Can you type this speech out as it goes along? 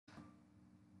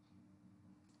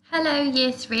Hello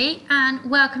Year 3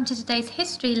 and welcome to today's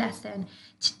history lesson.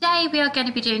 Today we are going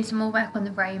to be doing some more work on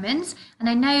the Romans, and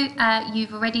I know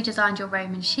you've already designed your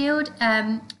Roman shield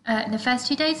in the first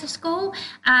 2 days of school,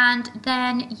 and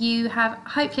then you have,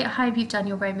 hopefully at home you've done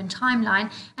your Roman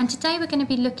timeline, and today we're going to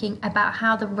be looking about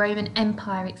how the Roman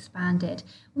Empire expanded.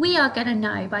 We are going to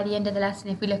know by the end of the lesson,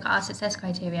 if we look at our success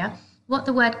criteria, what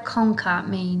the word conquer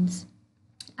means.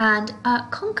 And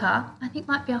conquer, I think,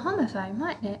 might be a homophone,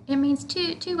 mightn't it? It means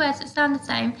two words that sound the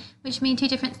same, which mean two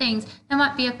different things. There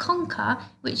might be a conker,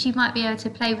 which you might be able to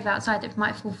play with outside that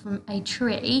might fall from a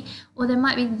tree, or there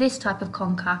might be this type of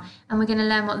conquer, and we're going to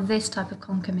learn what this type of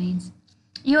conquer means.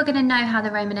 You are going to know how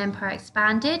the Roman Empire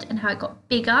expanded and how it got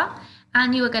bigger,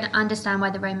 and you are going to understand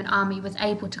why the Roman army was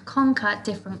able to conquer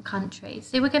different countries.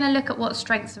 So we're going to look at what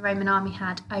strengths the Roman army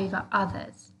had over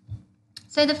others.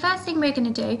 So the first thing we're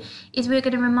going to do is we're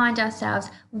going to remind ourselves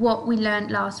what we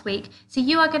learned last week. So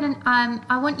you are going to,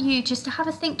 I want you just to have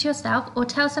a think to yourself, or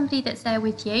tell somebody that's there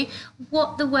with you,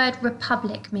 what the word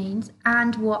republic means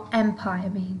and what empire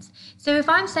means. So if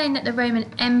I'm saying that the Roman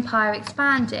Empire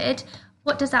expanded,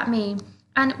 what does that mean?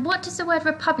 And what does the word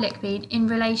republic mean in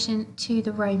relation to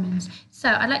the Romans? So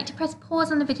I'd like you to press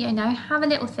pause on the video now, have a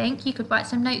little think. You could write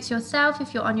some notes yourself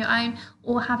if you're on your own,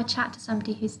 or have a chat to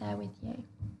somebody who's there with you.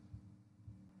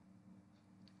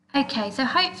 Okay, so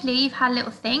hopefully you've had a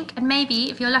little think, and maybe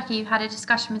if you're lucky you've had a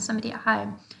discussion with somebody at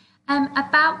home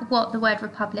about what the word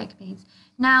republic means.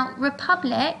 Now,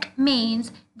 republic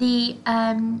means it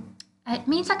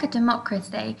means like a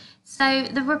democracy. So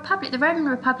the Roman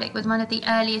Republic was one of the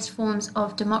earliest forms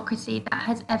of democracy that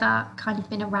has ever kind of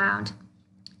been around.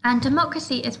 And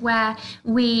democracy is where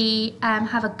we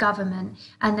have a government,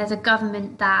 and there's a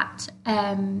government that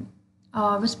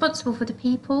are responsible for the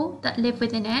people that live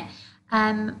within it.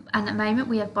 And at the moment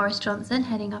we have Boris Johnson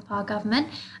heading up our government,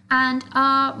 and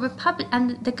our republic,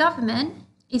 and the government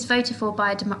is voted for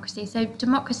by a democracy. So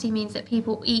democracy means that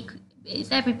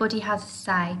everybody has a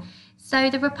say. So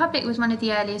the republic was one of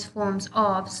the earliest forms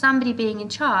of somebody being in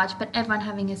charge, but everyone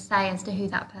having a say as to who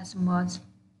that person was.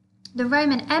 The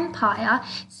Roman Empire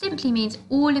simply means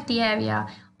all of the area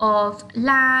of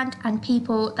land and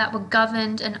people that were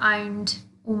governed and owned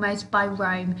almost by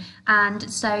Rome. And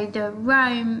so the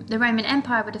Roman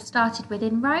Empire would have started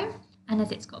within Rome, and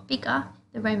as it's got bigger,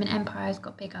 the Roman Empire has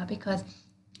got bigger because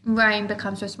Rome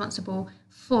becomes responsible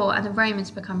for, and the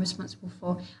Romans become responsible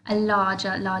for, a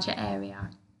larger area.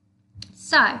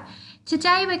 So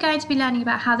today we're going to be learning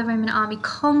about how the Roman army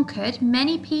conquered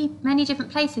many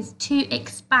different places to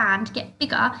expand, get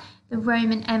bigger, the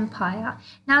Roman Empire.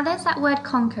 Now there's that word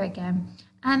conquer again.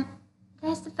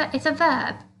 It's a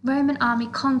verb. Roman army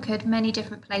conquered many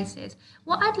different places.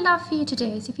 What I'd love for you to do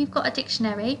is, if you've got a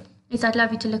dictionary, I'd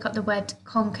love you to look up the word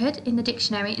conquered in the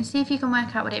dictionary and see if you can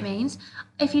work out what it means.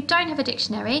 If you don't have a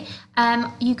dictionary,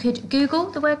 you could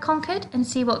Google the word conquered and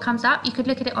see what comes up. You could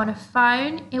look at it on a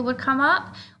phone, it would come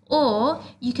up, or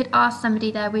you could ask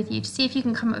somebody there with you to see if you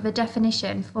can come up with a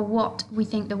definition for what we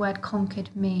think the word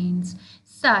conquered means.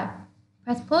 So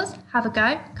press pause, have a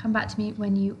go, come back to me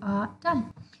when you are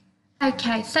done.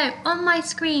 Okay, so on my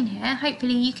screen here,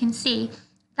 hopefully you can see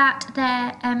that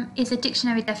there is a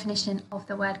dictionary definition of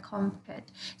the word conquered.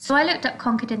 So I looked up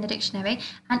conquered in the dictionary,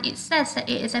 and it says that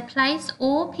it is a place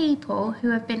or people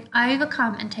who have been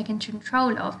overcome and taken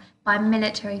control of by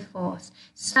military force.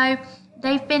 So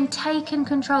they've been taken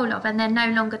control of and they're no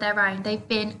longer their own. They've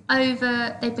been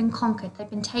conquered, they've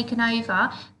been taken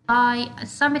over by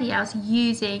somebody else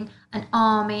using an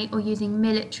army or using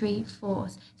military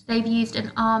force. So they've used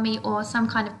an army or some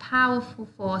kind of powerful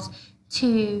force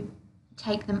to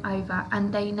take them over,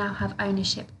 and they now have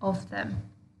ownership of them.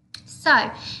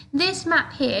 So this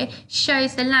map here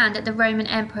shows the land that the Roman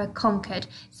Emperor conquered.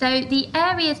 So the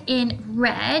areas in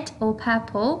red or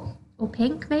purple or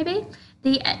pink maybe,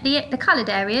 the coloured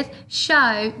areas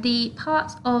show the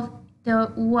parts of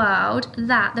the world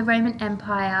that the Roman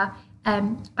Empire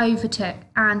overtook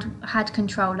and had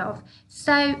control of.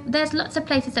 So there's lots of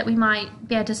places that we might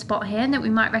be able to spot here and that we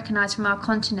might recognise from our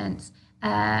continents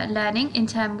learning in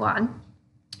term 1.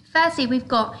 Firstly, we've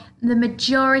got the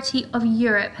majority of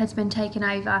Europe has been taken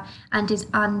over and is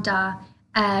under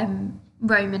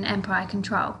Roman Empire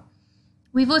control.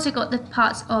 We've also got the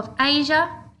parts of Asia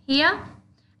here,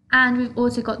 and we've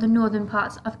also got the northern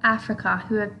parts of Africa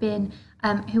who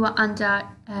are under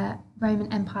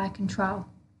Roman Empire control.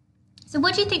 So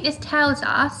what do you think this tells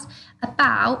us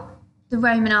about the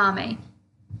Roman army?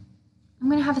 I'm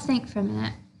going to have a think for a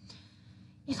minute.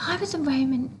 If I was a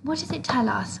Roman, what does it tell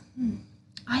us?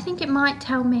 I think it might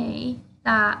tell me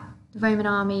that the Roman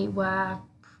army were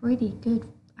pretty good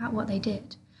at what they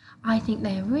did. I think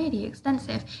they are really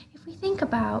extensive. If we think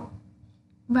about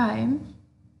Rome,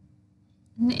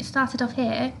 and it started off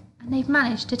here, and they've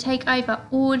managed to take over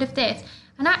all of this.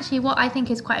 And actually what I think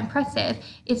is quite impressive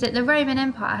is that the Roman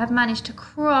Empire have managed to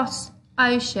cross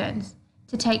oceans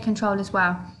to take control as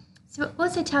well. So it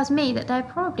also tells me that they're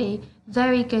probably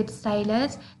very good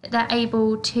sailors, that they're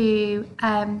able to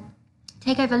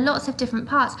take over lots of different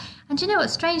parts. And do you know what?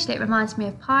 Strangely, it reminds me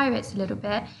of pirates a little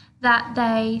bit, that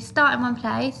they start in one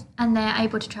place and they're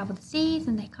able to travel the seas,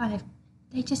 and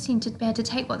they just seem to be able to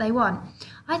take what they want.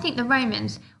 I think the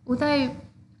Romans, although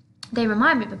they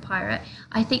remind me of a pirate,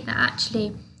 I think that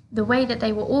actually the way that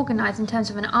they were organised in terms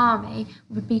of an army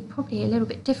would be probably a little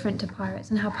bit different to pirates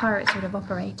and how pirates would have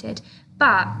operated.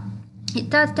 But it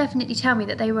does definitely tell me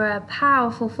that they were a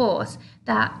powerful force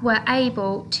that were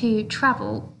able to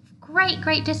travel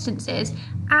great distances,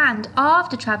 and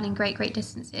after travelling great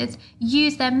distances,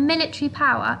 use their military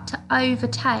power to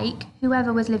overtake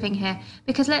whoever was living here.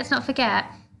 Because let's not forget,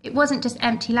 it wasn't just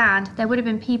empty land. There would have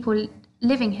been people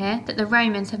living here that the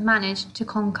Romans have managed to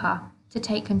conquer, to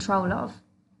take control of.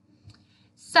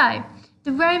 So,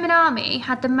 the Roman army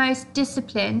had the most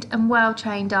disciplined and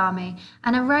well-trained army,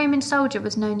 and a Roman soldier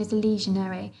was known as a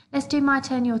legionary. Let's do my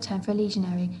turn, your turn for a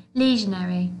legionary.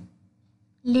 Legionary.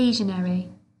 Legionary.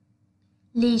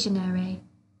 Legionary.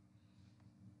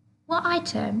 What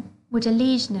item would a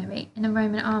legionary in a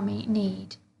Roman army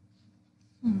need?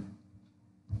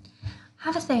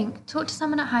 Have a think. Talk to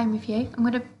someone at home with you. I'm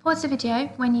going to pause the video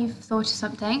when you've thought of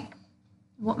something.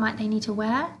 What might they need to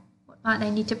wear? What might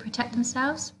they need to protect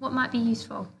themselves? What might be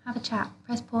useful? Have a chat.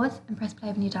 Press pause and press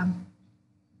play when you're done.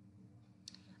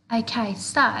 Okay,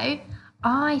 so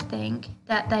I think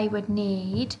that they would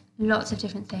need lots of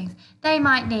different things. They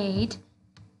might need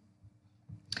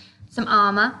some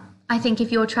armour. I think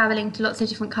if you're travelling to lots of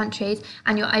different countries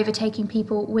and you're overtaking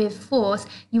people with force,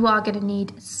 you are going to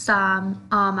need some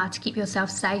armour to keep yourself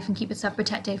safe and keep yourself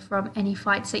protected from any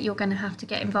fights that you're going to have to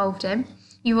get involved in.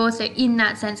 You're also, in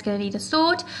that sense, going to need a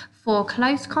sword for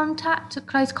close contact,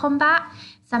 close combat.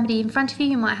 Somebody in front of you,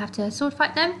 you might have to sword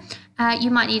fight them.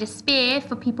 You might need a spear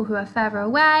for people who are further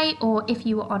away, or if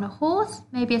you were on a horse,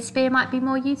 maybe a spear might be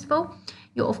more useful.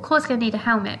 You're of course going to need a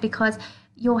helmet, because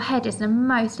your head is the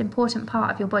most important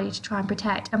part of your body to try and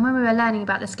protect. And when we were learning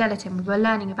about the skeleton, we were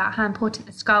learning about how important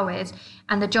the skull is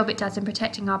and the job it does in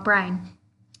protecting our brain.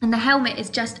 And the helmet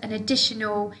is just an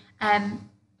additional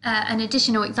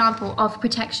example of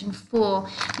protection for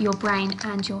your brain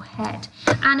and your head.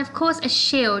 And of course a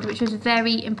shield, which was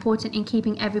very important in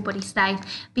keeping everybody safe,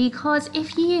 because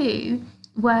if you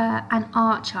were an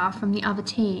archer from the other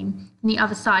team, from the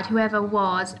other side, whoever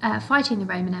was fighting the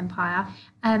Roman Empire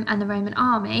and the Roman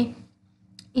army,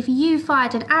 if you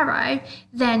fired an arrow,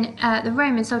 then the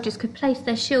Roman soldiers could place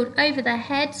their shield over their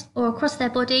heads or across their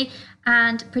body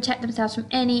and protect themselves from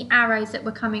any arrows that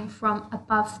were coming from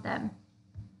above them.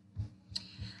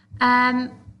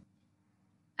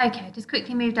 Okay, just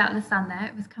quickly moved out of the sun there.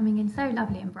 It was coming in so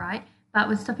lovely and bright, but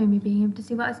was stopping me being able to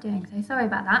see what I was doing, so sorry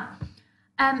about that.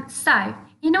 So,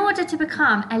 in order to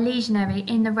become a legionary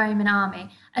in the Roman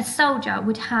army, a soldier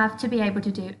would have to be able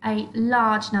to do a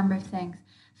large number of things.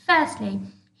 Firstly,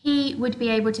 he would be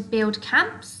able to build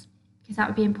camps, because that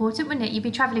would be important, wouldn't it? You'd be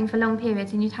travelling for long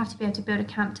periods and you'd have to be able to build a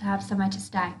camp to have somewhere to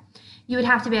stay. You would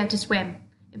have to be able to swim.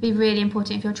 It'd be really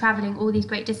important if you're travelling all these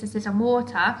great distances on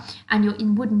water and you're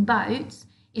in wooden boats.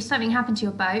 If something happened to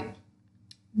your boat,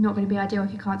 not going to be ideal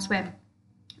if you can't swim.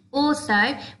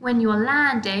 Also, when you're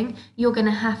landing, you're going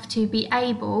to have to be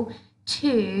able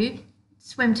to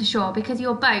swim to shore, because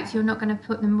your boats, you're not going to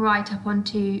put them right up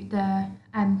onto the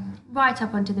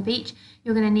beach.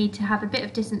 You're going to need to have a bit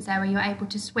of distance there where you're able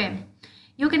to swim.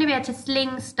 You're going to be able to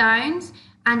sling stones,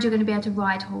 and you're going to be able to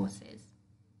ride horses.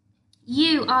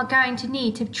 You are going to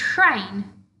need to train,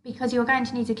 because you're going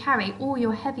to need to carry all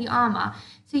your heavy armour.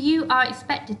 So you are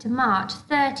expected to march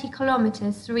 30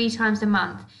 kilometres 3 times a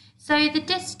month. So the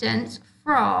distance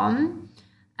from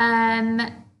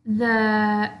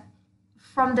the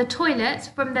toilets,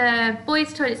 from the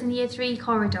boys' toilets in the Year 3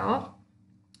 corridor,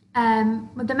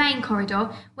 the main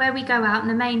corridor, where we go out and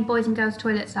the main boys and girls'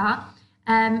 toilets are,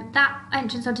 that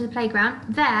entrance onto the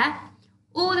playground, there,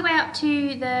 all the way up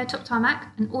to the top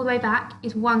tarmac and all the way back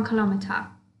is 1 kilometre.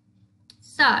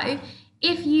 So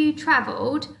if you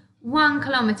travelled 1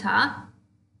 kilometre,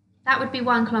 that would be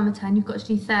 1 kilometre, and you've got to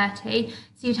do 30.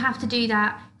 So you'd have to do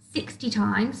that 60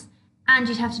 times, and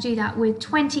you'd have to do that with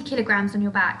 20 kilograms on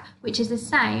your back, which is the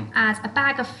same as a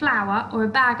bag of flour or a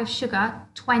bag of sugar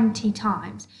 20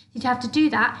 times. You'd have to do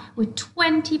that with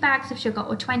 20 bags of sugar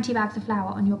or 20 bags of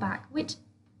flour on your back, which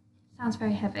sounds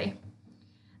very heavy.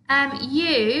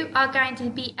 You are going to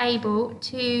be able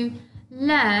to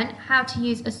learn how to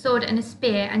use a sword and a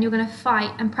spear, and you're going to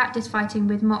fight and practice fighting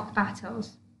with mock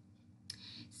battles.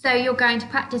 So you're going to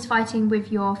practice fighting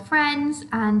with your friends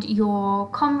and your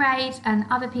comrades and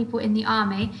other people in the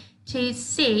army to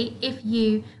see if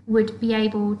you would be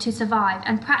able to survive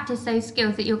and practice those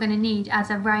skills that you're going to need as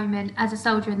a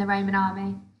soldier in the Roman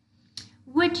army.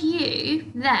 Would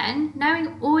you then,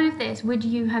 knowing all of this, would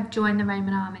you have joined the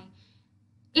Roman army?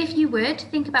 If you would,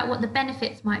 think about what the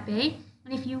benefits might be,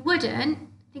 and if you wouldn't,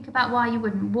 think about why you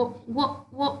wouldn't.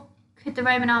 What could the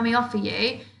Roman army offer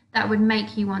you that would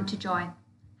make you want to join?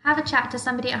 Have a chat to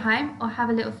somebody at home or have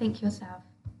a little think yourself.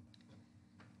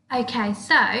 Okay,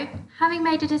 so having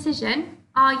made a decision,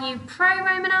 are you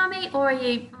pro-Roman army or are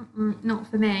you, not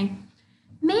for me?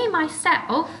 Me,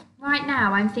 myself, right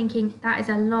now, I'm thinking that is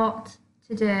a lot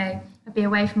to do. I'd be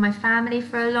away from my family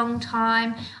for a long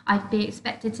time. I'd be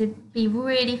expected to be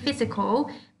really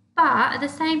physical, but at the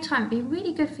same time, it'd be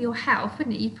really good for your health,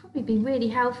 wouldn't it? You'd probably be really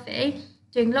healthy,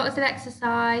 doing lots of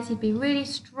exercise, you'd be really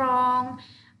strong.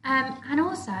 And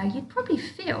also, you'd probably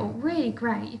feel really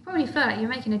great. You'd probably feel like you're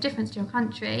making a difference to your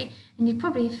country, and you'd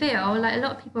probably feel like a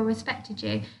lot of people respected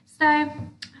you. So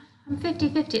I'm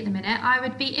 50-50 at the minute. I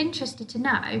would be interested to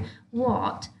know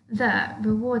what the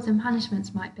rewards and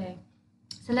punishments might be.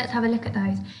 So let's have a look at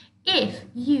those. If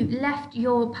you left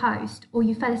your post or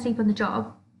you fell asleep on the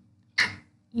job,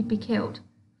 you'd be killed.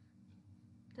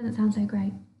 Doesn't sound so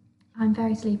great. I'm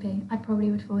very sleepy. I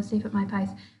probably would fall asleep at my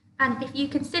post. And if you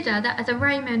consider that as a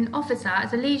Roman officer,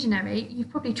 as a legionary,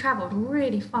 you've probably travelled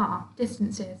really far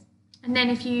distances. And then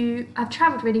if you have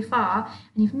travelled really far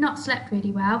and you've not slept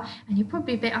really well and you're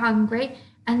probably a bit hungry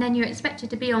and then you're expected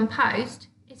to be on post,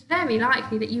 it's very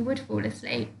likely that you would fall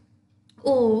asleep.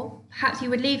 Or perhaps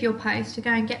you would leave your post to go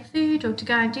and get food or to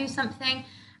go and do something.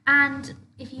 And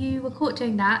if you were caught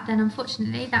doing that, then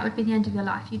unfortunately that would be the end of your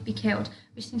life. You'd be killed,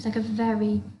 which seems like a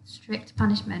very strict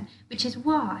punishment, which is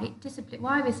why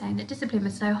we're saying that discipline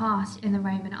was so harsh in the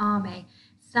Roman army.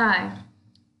 So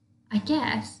I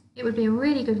guess it would be a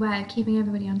really good way of keeping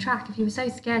everybody on track. If you were so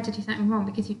scared to do something wrong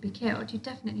because you'd be killed, you'd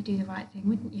definitely do the right thing,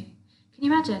 wouldn't you? Can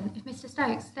you imagine if Mr.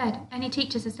 Stokes said, any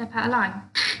teachers to step out of line?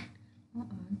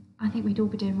 I think we'd all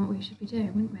be doing what we should be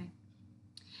doing, wouldn't we?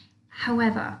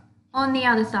 However, on the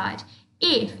other side,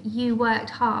 if you worked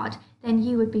hard, then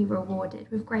you would be rewarded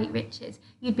with great riches.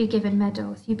 You'd be given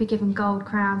medals, you'd be given gold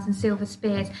crowns and silver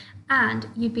spears, and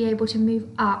you'd be able to move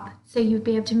up. So you'd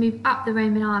be able to move up the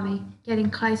Roman army,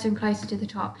 getting closer and closer to the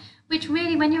top, which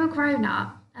really, when you're a grown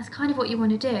up, that's kind of what you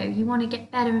want to do. You want to get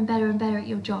better and better and better at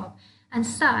your job. And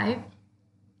so,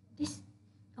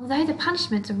 although the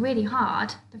punishments are really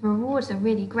hard, the rewards are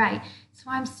really great. So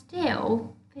I'm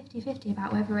still 50-50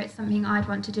 about whether it's something I'd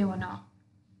want to do or not.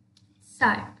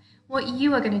 So what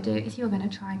you are going to do is you're going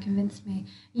to try and convince me.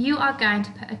 You are going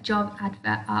to put a job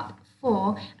advert up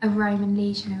for a Roman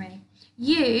legionary.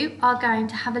 You are going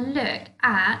to have a look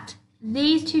at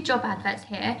these two job adverts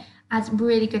here as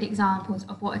really good examples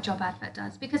of what a job advert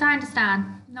does. Because I understand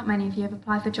not many of you have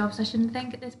applied for jobs, I shouldn't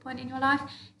think, at this point in your life.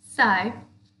 So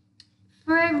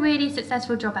for a really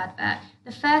successful job advert,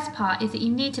 the first part is that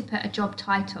you need to put a job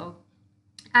title.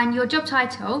 And your job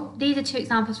title, these are two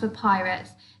examples for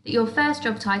pirates, that your first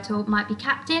job title might be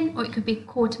captain or it could be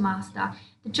quartermaster.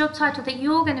 The job title that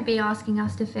you're going to be asking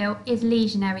us to fill is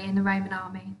legionary in the Roman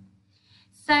army.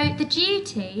 So the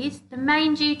duties, the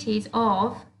main duties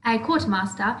of a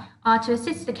quartermaster are to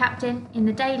assist the captain in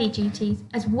the daily duties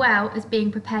as well as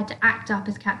being prepared to act up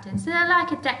as captain. So they're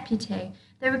like a deputy.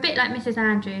 They're a bit like Mrs.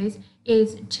 Andrews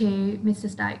is to Mr.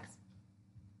 Stokes.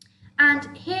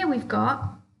 And here we've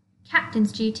got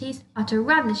captain's duties are to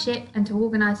run the ship and to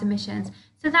organise the missions.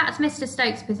 So that's Mr.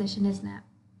 Stokes' position, isn't it?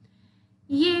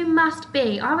 You must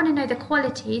be, I want to know the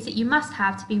qualities that you must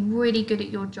have to be really good at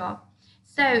your job.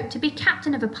 So to be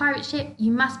captain of a pirate ship,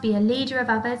 you must be a leader of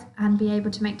others and be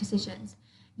able to make decisions.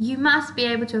 You must be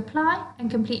able to apply and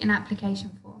complete an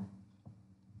application form.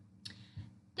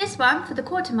 This one, for the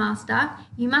quartermaster,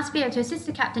 you must be able to assist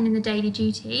the captain in the daily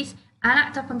duties and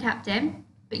act up on captain,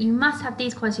 but you must have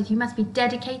these qualities. You must be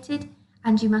dedicated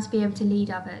and you must be able to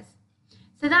lead others.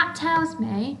 So that tells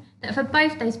me that for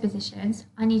both those positions,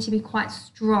 I need to be quite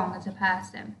strong as a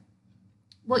person.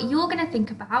 What you're going to think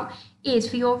about is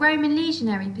for your Roman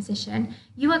legionary position,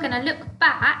 you are going to look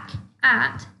back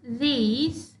at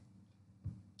these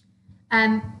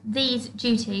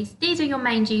duties. These are your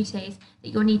main duties, that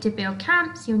you'll need to build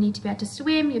camps, you'll need to be able to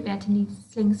swim, you'll be able to need to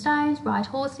sling stones, ride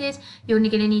horses, you're going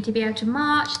to need to be able to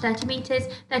march 30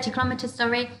 kilometres,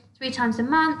 3 times a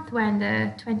month, wearing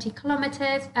the 20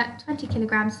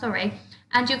 kilograms,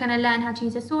 and you're going to learn how to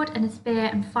use a sword and a spear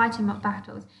and fight in mock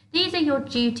battles. These are your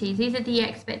duties. These are the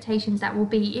expectations that will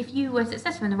be, if you were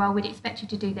successful in the role, we'd expect you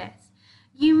to do this.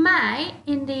 You may,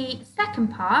 in the second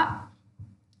part,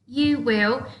 you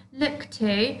will look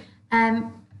to,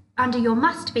 under your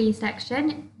must be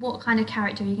section, what kind of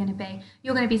character are you going to be?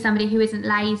 You're going to be somebody who isn't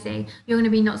lazy. You're going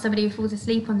to be not somebody who falls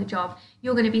asleep on the job.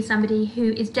 You're going to be somebody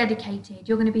who is dedicated.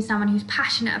 You're going to be someone who's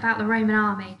passionate about the Roman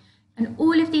army. And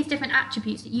all of these different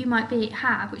attributes that you might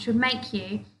have, which would make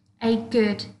you a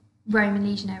good Roman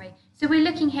legionary. So we're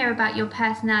looking here about your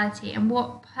personality and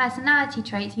what personality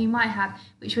traits you might have,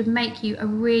 which would make you a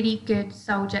really good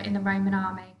soldier in the Roman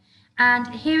army. And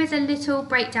here is a little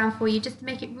breakdown for you, just to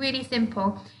make it really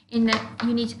simple, in that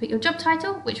you need to put your job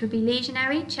title, which would be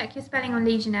legionary. Check your spelling on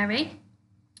legionary.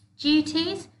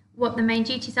 Duties, what the main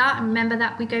duties are, and remember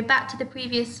that we go back to the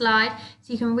previous slide,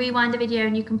 so you can rewind the video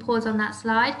and you can pause on that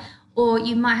slide, or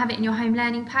you might have it in your home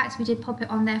learning packs. We did pop it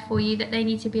on there for you, that they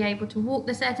need to be able to walk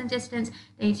the certain distance,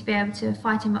 they need to be able to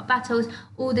fight in mock battles,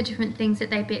 all the different things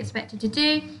that they'd be expected to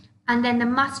do. And then the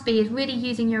must be is really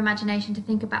using your imagination to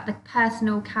think about the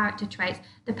personal character traits,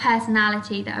 the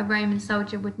personality that a Roman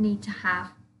soldier would need to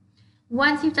have.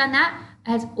 Once you've done that,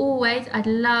 as always, I'd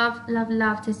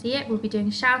love to see it. We'll be doing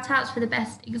shout outs for the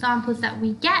best examples that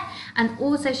we get, and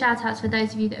also shout outs for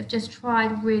those of you that have just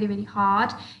tried really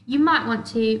hard. You might want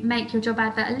to make your job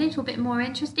advert a little bit more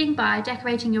interesting by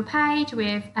decorating your page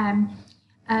with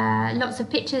lots of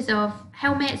pictures of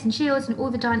helmets and shields and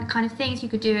all the kind of things. You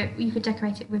could do it. You could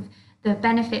decorate it with the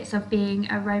benefits of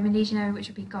being a Roman legionary, which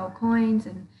would be gold coins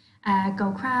and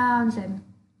gold crowns and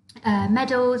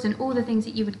medals and all the things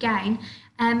that you would gain.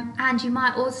 And you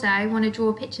might also want to draw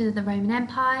a picture of the Roman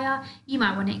Empire. You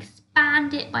might want to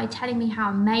expand it by telling me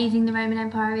how amazing the Roman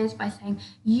Empire is, by saying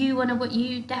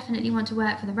you definitely want to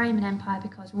work for the Roman Empire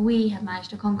because we have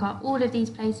managed to conquer all of these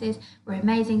places. We're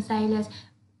amazing sailors,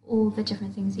 all the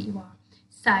different things that you are.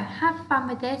 So have fun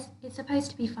with this. It's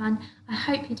supposed to be fun. I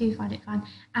hope you do find it fun.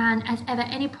 And as ever,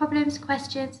 any problems,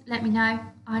 questions, let me know.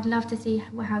 I'd love to see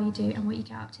how you do and what you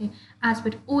get up to, as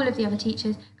would all of the other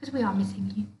teachers, because we are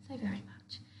missing you so very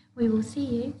much. We will see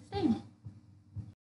you soon.